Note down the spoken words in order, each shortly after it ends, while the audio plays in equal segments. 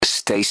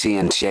Stacey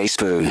and J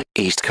Sbu,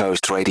 East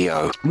Coast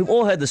Radio. We've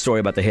all heard the story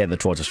about the hare and the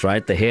tortoise,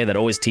 right? The hare that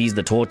always teased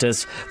the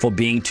tortoise for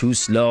being too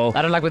slow.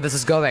 I don't like where this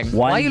is going.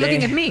 Why are you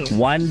looking at me?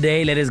 One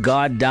day let his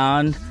guard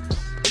down,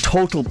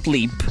 total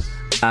bleep,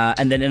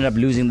 and then ended up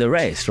losing the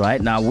race, right?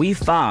 Now, we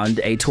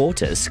found a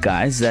tortoise,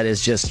 guys, that is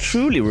just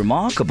truly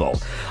remarkable.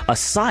 A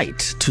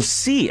sight to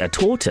see a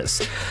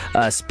tortoise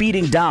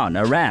speeding down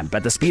a ramp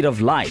at the speed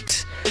of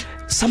light.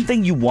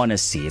 Something you want to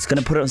see. It's going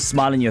to put a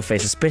smile on your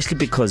face, especially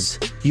because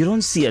you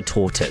don't see a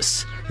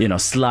tortoise,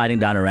 sliding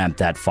down a ramp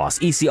that fast.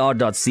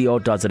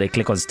 ecr.co.za.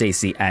 Click on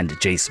Stacey and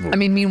J Sbu. I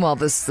mean, meanwhile,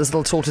 this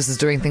little tortoise is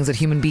doing things that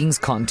human beings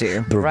can't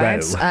do,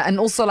 right? And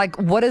also, I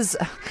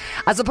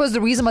suppose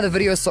the reason why the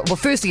video is well,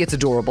 firstly, it's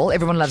adorable.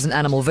 Everyone loves an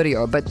animal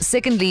video. But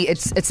secondly,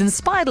 it's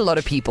inspired a lot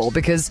of people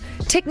because,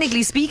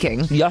 technically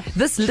speaking,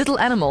 this little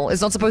animal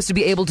is not supposed to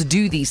be able to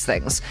do these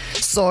things.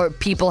 So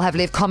people have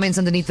left comments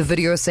underneath the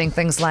video saying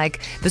things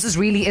like, this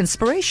is really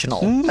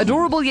inspirational.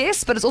 Adorable,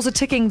 yes, but it's also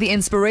ticking the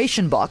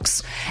inspiration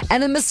box.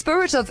 And in the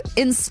spirit of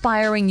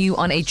inspiring you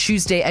on a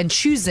Tuesday and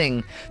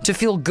choosing to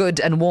feel good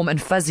and warm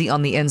and fuzzy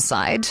on the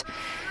inside,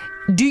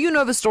 do you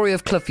know the story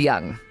of Cliff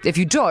Young? If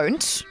you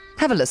don't,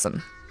 have a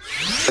listen.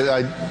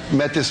 I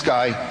met this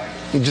guy.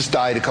 He just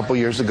died a couple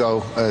years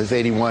ago. He was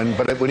 81.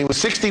 But when he was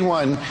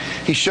 61,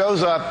 he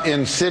shows up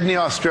in Sydney,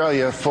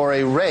 Australia for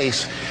a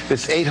race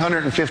that's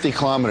 850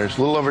 kilometers, a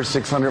little over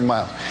 600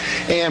 miles.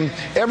 And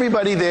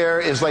everybody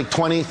there is like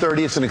 20,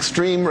 30. It's an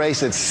extreme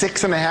race. It's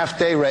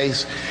 6.5-day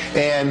race.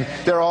 And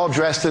they're all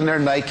dressed in their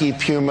Nike,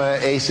 Puma,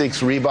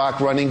 Asics, Reebok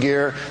running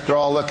gear. They're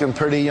all looking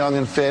pretty young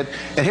and fit.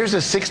 And here's a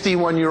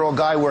 61-year-old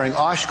guy wearing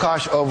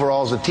Oshkosh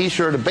overalls, a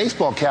T-shirt, a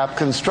baseball cap,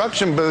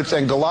 construction boots,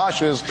 and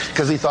galoshes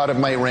because he thought it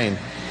might rain.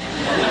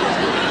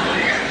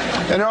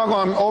 And they're all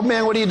going, old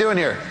man, what are you doing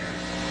here?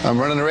 I'm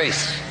running a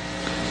race.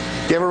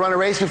 You ever run a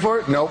race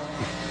before? Nope.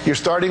 You're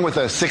starting with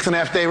a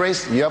 6.5-day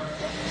race? Yep.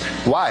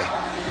 Why?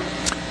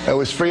 It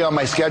was free on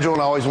my schedule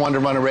and I always wanted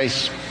to run a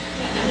race.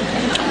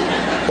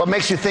 What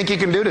makes you think you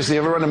can do this? Do you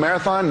ever run a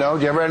marathon? No.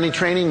 Do you ever have any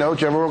training? No.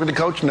 Do you ever work with a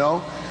coach?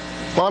 No.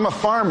 Well, I'm a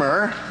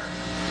farmer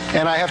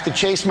and I have to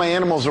chase my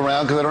animals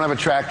around because I don't have a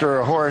tractor or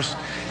a horse.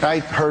 I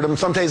herd them.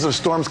 Sometimes the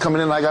storm's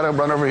coming in and I got to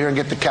run over here and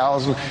get the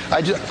cows. And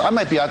I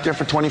might be out there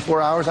for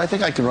 24 hours. I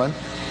think I can run.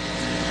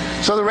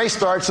 So the race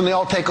starts and they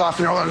all take off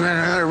and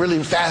they're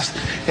really fast.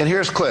 And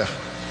here's Cliff,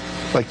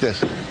 like this.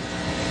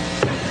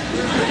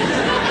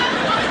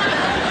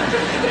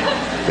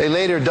 They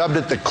later dubbed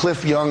it the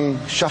Cliff Young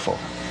Shuffle.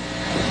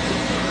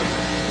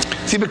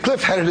 See, but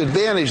Cliff had an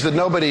advantage that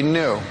nobody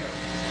knew.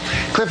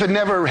 Cliff had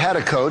never had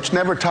a coach,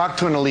 never talked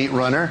to an elite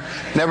runner,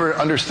 never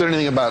understood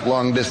anything about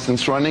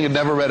long-distance running, had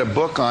never read a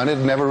book on it,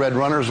 never read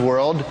Runner's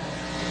World.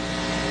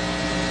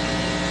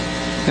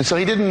 And so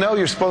he didn't know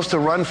you're supposed to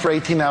run for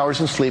 18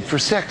 hours and sleep for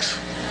 6.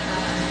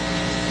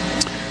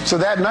 So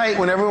that night,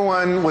 when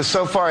everyone was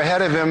so far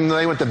ahead of him,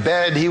 they went to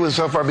bed, he was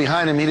so far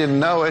behind him, he didn't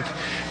know it.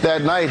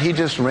 That night, he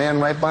just ran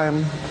right by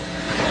him.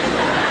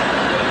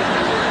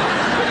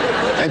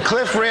 And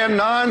Cliff ran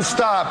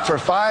nonstop for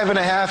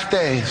 5.5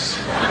 days,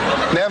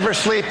 never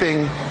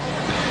sleeping,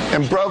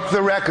 and broke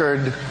the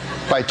record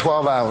by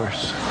 12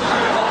 hours.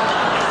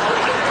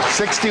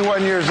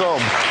 61 years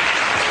old.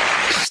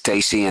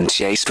 Stacey and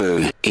J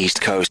Sbu,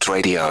 East Coast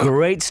Radio.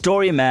 Great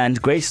story, man.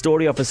 Great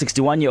story of a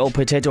 61-year-old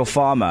potato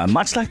farmer.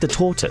 Much like the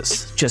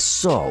tortoise, just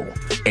so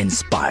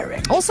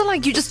inspiring. Also,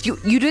 like you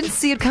didn't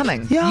see it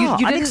coming. Yeah,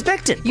 you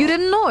unexpected. You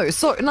didn't know.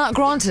 So, not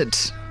granted.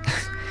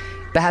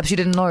 Perhaps you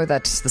didn't know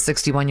that the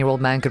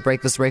 61-year-old man could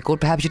break this record.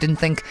 Perhaps you didn't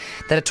think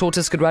that a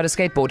tortoise could ride a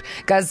skateboard.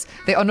 Guys,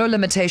 there are no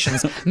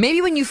limitations. Maybe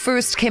when you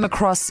first came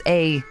across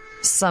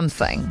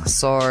something,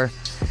 so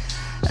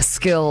a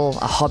skill,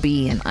 a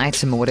hobby, an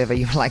item or whatever,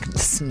 you're like,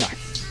 no.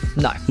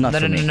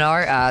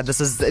 This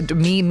is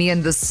me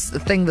and this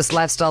thing, this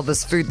lifestyle,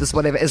 this food, this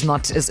whatever is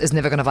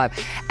never going to vibe.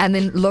 And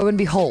then lo and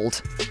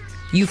behold,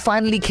 you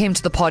finally came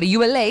to the party. You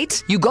were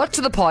late. You got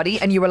to the party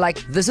and you were like,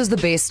 this is the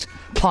best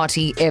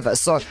party ever.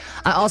 So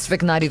I asked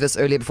Vic Naidu this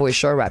earlier before his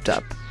show wrapped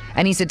up.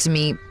 And he said to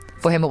me,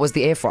 for him, it was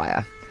the air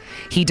fryer.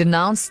 He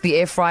denounced the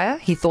air fryer.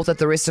 He thought that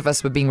the rest of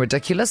us were being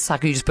ridiculous. How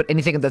could you just put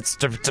anything that's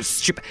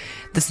stupid?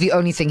 That's the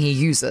only thing he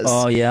uses.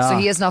 Oh, yeah. So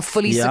he has now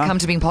fully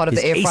succumbed to being part of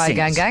the air fryer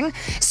gang.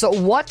 So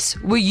what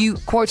were you,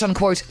 quote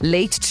unquote,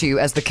 late to,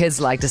 as the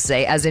kids like to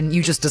say, as in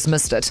you just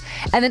dismissed it?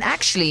 And then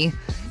actually,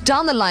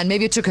 down the line,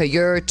 maybe it took a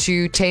year or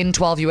 2, 10,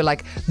 12, you were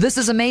like, this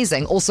is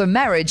amazing. Also,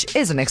 marriage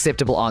is an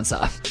acceptable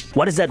answer.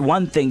 What is that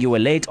one thing you were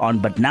late on,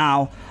 but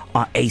now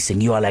are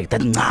acing? You are like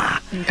that,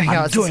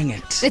 I'm doing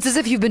it. It's as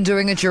if you've been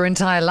doing it your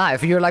entire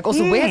life. You're like,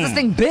 also, where has this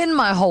thing been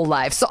my whole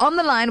life? So on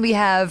the line, we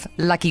have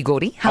Lucky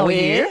Gordy. How are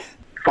you?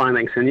 Fine,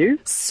 thanks. And you?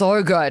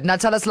 So good. Now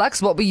tell us,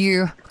 Lux, what were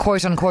you,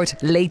 quote unquote,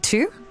 late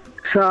to?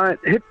 So I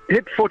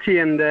hit 40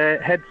 and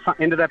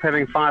ended up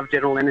having 5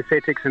 general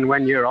anesthetics in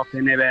 1 year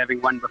after never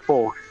having one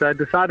before. So I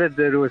decided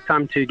that it was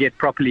time to get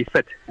properly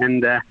fit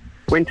and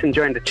went and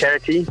joined a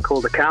charity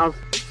called the Cows.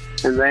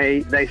 And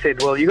they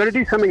said, well, you got to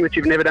do something that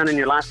you've never done in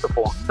your life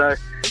before. So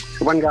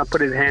one guy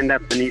put his hand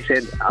up and he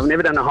said, I've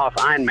never done a half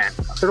Ironman.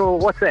 I said, well,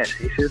 what's that?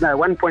 He says, no,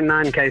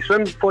 1.9k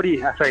swim,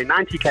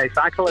 90k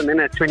cycle, and then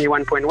a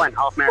 21.1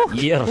 half marathon.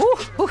 Yeah.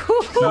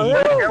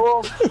 Okay,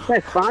 well,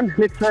 that's fine.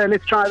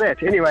 Let's try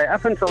that. Anyway,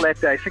 up until that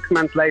day, 6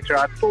 months later,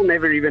 I've still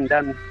never even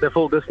done the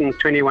full distance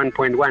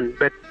 21.1,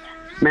 but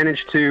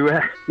managed to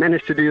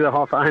do the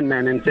half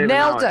Ironman in 7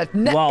 hours. Nailed it.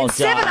 Well in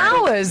 7 done.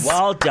 hours.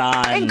 Well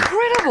done.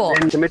 Incredible.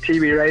 In committee,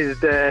 we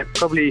raised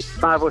probably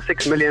 5 or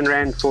 6 million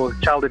rand for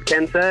childhood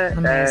cancer.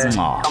 Amazing.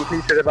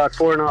 Completed about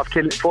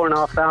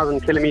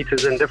 4,500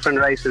 kilometers in different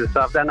races.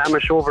 So I've done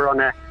Amashover on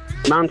a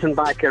mountain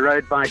bike, a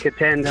road bike, a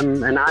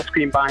tandem, an ice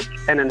cream bike,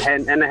 and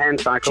a hand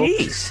cycle.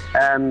 Jeez.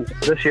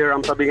 This year,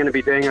 I'm probably going to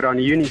be doing it on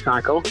a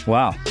unicycle.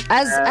 Wow.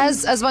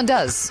 As one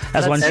does.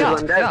 As one That's-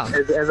 should. yeah.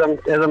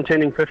 As I'm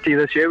turning 50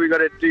 this year, we've got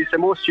to do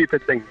some more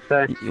stupid things.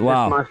 So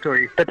Wow. that's my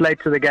story. Bit late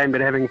to the game, but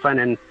having fun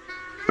and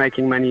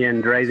making money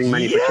and raising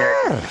money for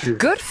charity.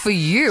 Good for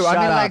you. Shut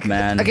I mean, up, like,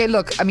 man. okay,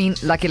 look. I mean,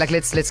 like,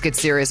 let's get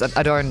serious.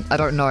 I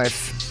don't know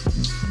if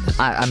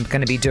I'm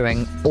going to be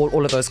doing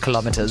all of those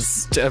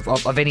kilometers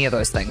of any of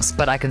those things,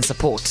 but I can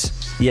support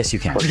Yes, you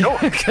can.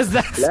 because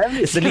that's.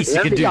 It's the least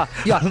you can do.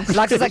 Yeah.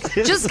 Like, it's like,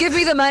 just give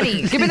me the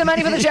money. Give me the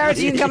money for the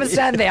charity and come and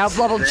stand there.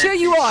 I'll cheer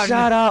you on.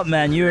 Shut up,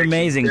 man. You're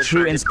amazing. That's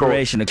True really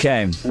inspiration.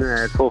 Okay. No,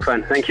 it's all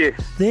fun. Thank you.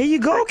 There you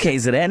go,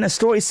 KZN. A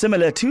story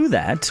similar to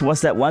that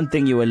was that one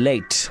thing you were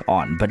late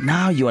on, but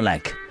now you're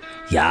like,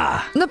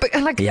 yeah, No, but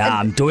like,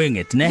 I'm doing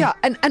it. Ne? yeah,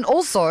 and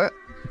also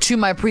to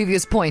my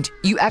previous point,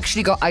 you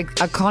actually got. I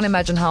can't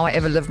imagine how I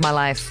ever lived my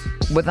life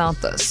without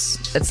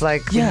this. It's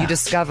like when Yeah. you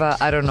discover,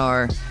 I don't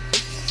know,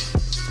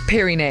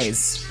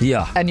 Pyrenees.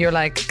 Yeah. And you're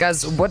like,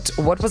 guys, what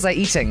was I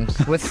eating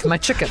with my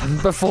chicken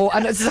before?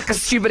 And it's like a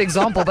stupid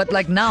example, but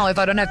like now, if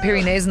I don't have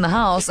Pyrenees in the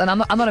house, and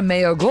I'm not a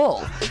mayo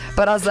girl,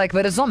 but I was like,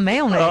 but it's not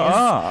mayonnaise,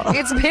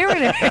 it's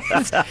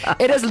Pyrenees.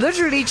 It has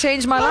literally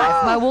changed my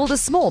life. My world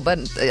is small, but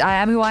I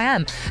am who I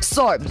am.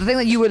 So the thing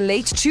that you were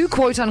late to,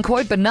 quote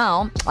unquote, but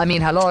now, I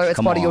mean, hello, it's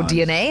Come part of your on.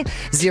 DNA.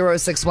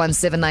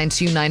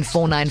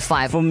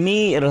 0617929495. For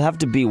me, it'll have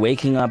to be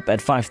waking up at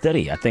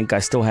 5:30. I think I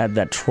still had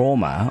that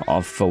trauma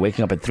of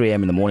waking up at 3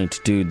 a.m. in the morning to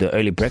do the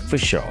early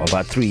breakfast show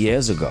about 3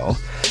 years ago.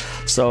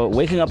 So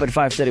waking up at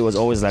 5:30 was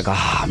always like,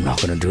 I'm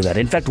not going to do that.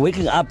 In fact,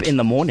 waking up in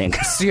the morning.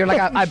 So you're like,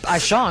 I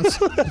shan't.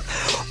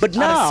 But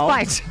now,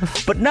 Out of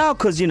spite. but now,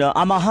 because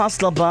I'm a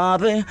hustler,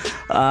 Bobby.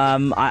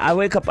 I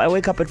wake up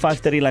at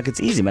 5:30 like it's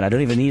easy, man. I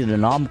don't even need an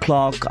alarm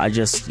clock. I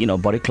just,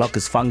 body clock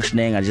is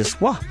functioning. I just,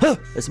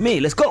 it's me.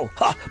 Let's go.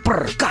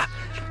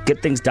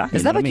 Get things done.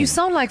 Is that what I you mean?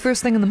 sound like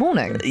first thing in the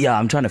morning? Yeah,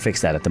 I'm trying to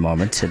fix that at the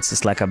moment. It's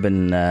just like I've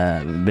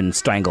been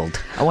strangled.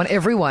 I want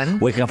everyone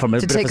Waking up from a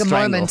to bit of take a a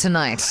strangle. moment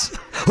tonight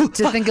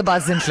to think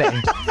about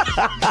Zintle,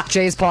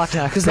 Jay's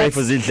partner. Because Pray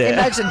for Zintle.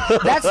 imagine,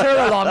 that's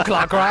her alarm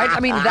clock, right? I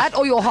mean, that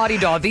or your hardy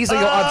dog. These are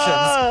your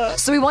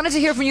options. So we wanted to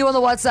hear from you on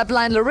the WhatsApp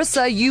line.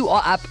 Larissa, you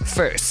are up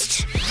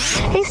first.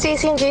 Hey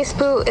Stacey and J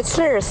Sbu, it's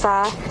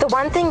Larissa. The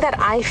one thing that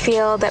I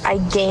feel that I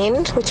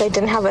gained, which I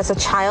didn't have as a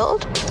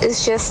child,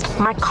 is just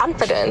my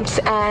confidence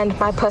and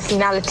my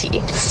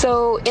personality.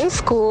 So in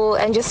school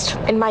and just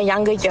in my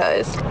younger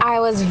years, I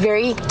was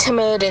very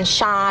timid and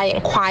shy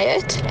and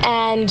quiet.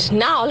 And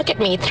now look at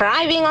me,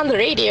 thriving on the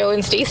radio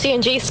in Stacey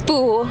and J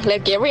Sbu,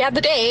 like every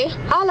other day.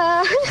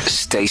 Holla!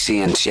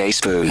 Stacey and J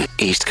Sbu,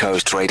 East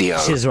Coast Radio.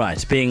 She's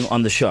right. Being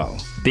on the show,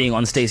 being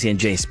on Stacey and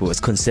J Sbu is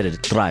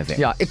considered thriving.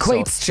 Yeah,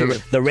 equates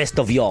to- the rest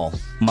of y'all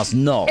must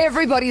know.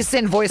 Everybody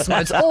send voice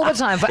notes all the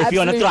time for If you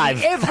wanna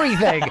absolutely thrive.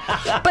 everything.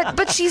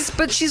 But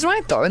she's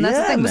right though, and that's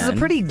the Yeah, thing. This is a man.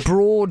 pretty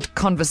broad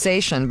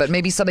conversation, but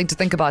maybe something to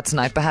think about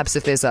tonight. Perhaps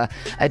if there's a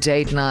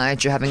date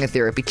night, you're having a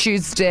therapy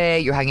Tuesday,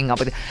 you're hanging out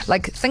with,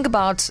 like, think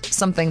about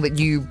something that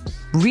you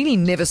really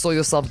never saw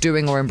yourself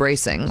doing or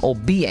embracing or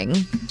being,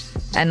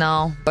 and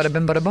now bada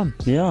bim bada bum.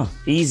 Yeah,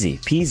 easy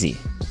peasy.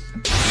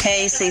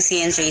 Hey,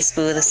 Stacey and J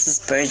Sbu, this is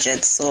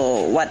Bridget.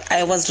 So what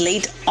I was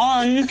late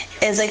on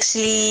is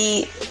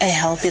actually a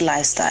healthy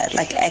lifestyle,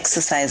 like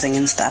exercising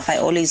and stuff. I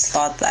always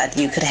thought that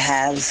you could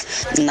have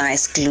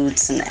nice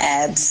glutes and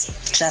abs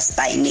just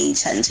by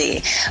nature,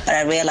 Jay, but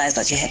I realized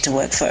that you had to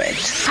work for it.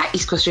 Hi,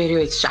 East Coast Radio,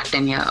 it's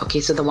Jacqueline here.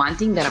 Okay, so the one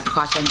thing that I've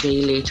caught on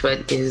very late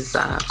with is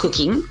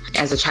cooking.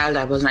 As a child,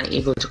 I was not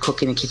able to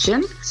cook in the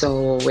kitchen.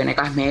 So when I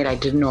got married, I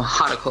didn't know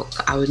how to cook.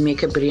 I would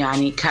make a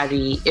biryani,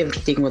 curry,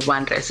 everything with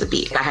one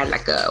recipe. I had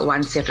like a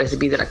one set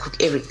recipe that I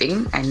cook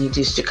everything, and it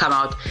used to come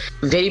out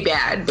very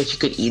bad, but you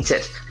could eat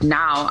it.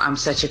 Now I'm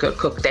such a good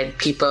cook that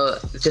people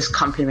just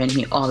compliment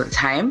me all the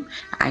time.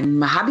 And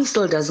my hubby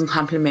still doesn't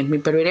compliment me,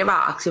 but whenever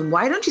I ask him,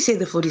 why don't you say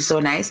the food is so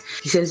nice?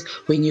 He says,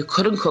 when you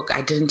couldn't cook,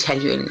 I didn't tell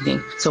you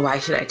anything. So why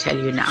should I tell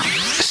you now?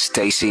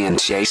 Stacey and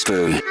J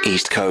Sbu,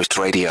 East Coast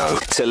Radio.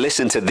 To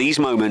listen to these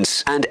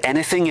moments and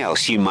anything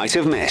else you might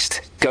have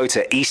missed, go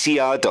to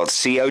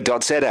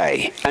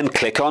ecr.co.za and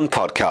click on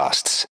podcasts.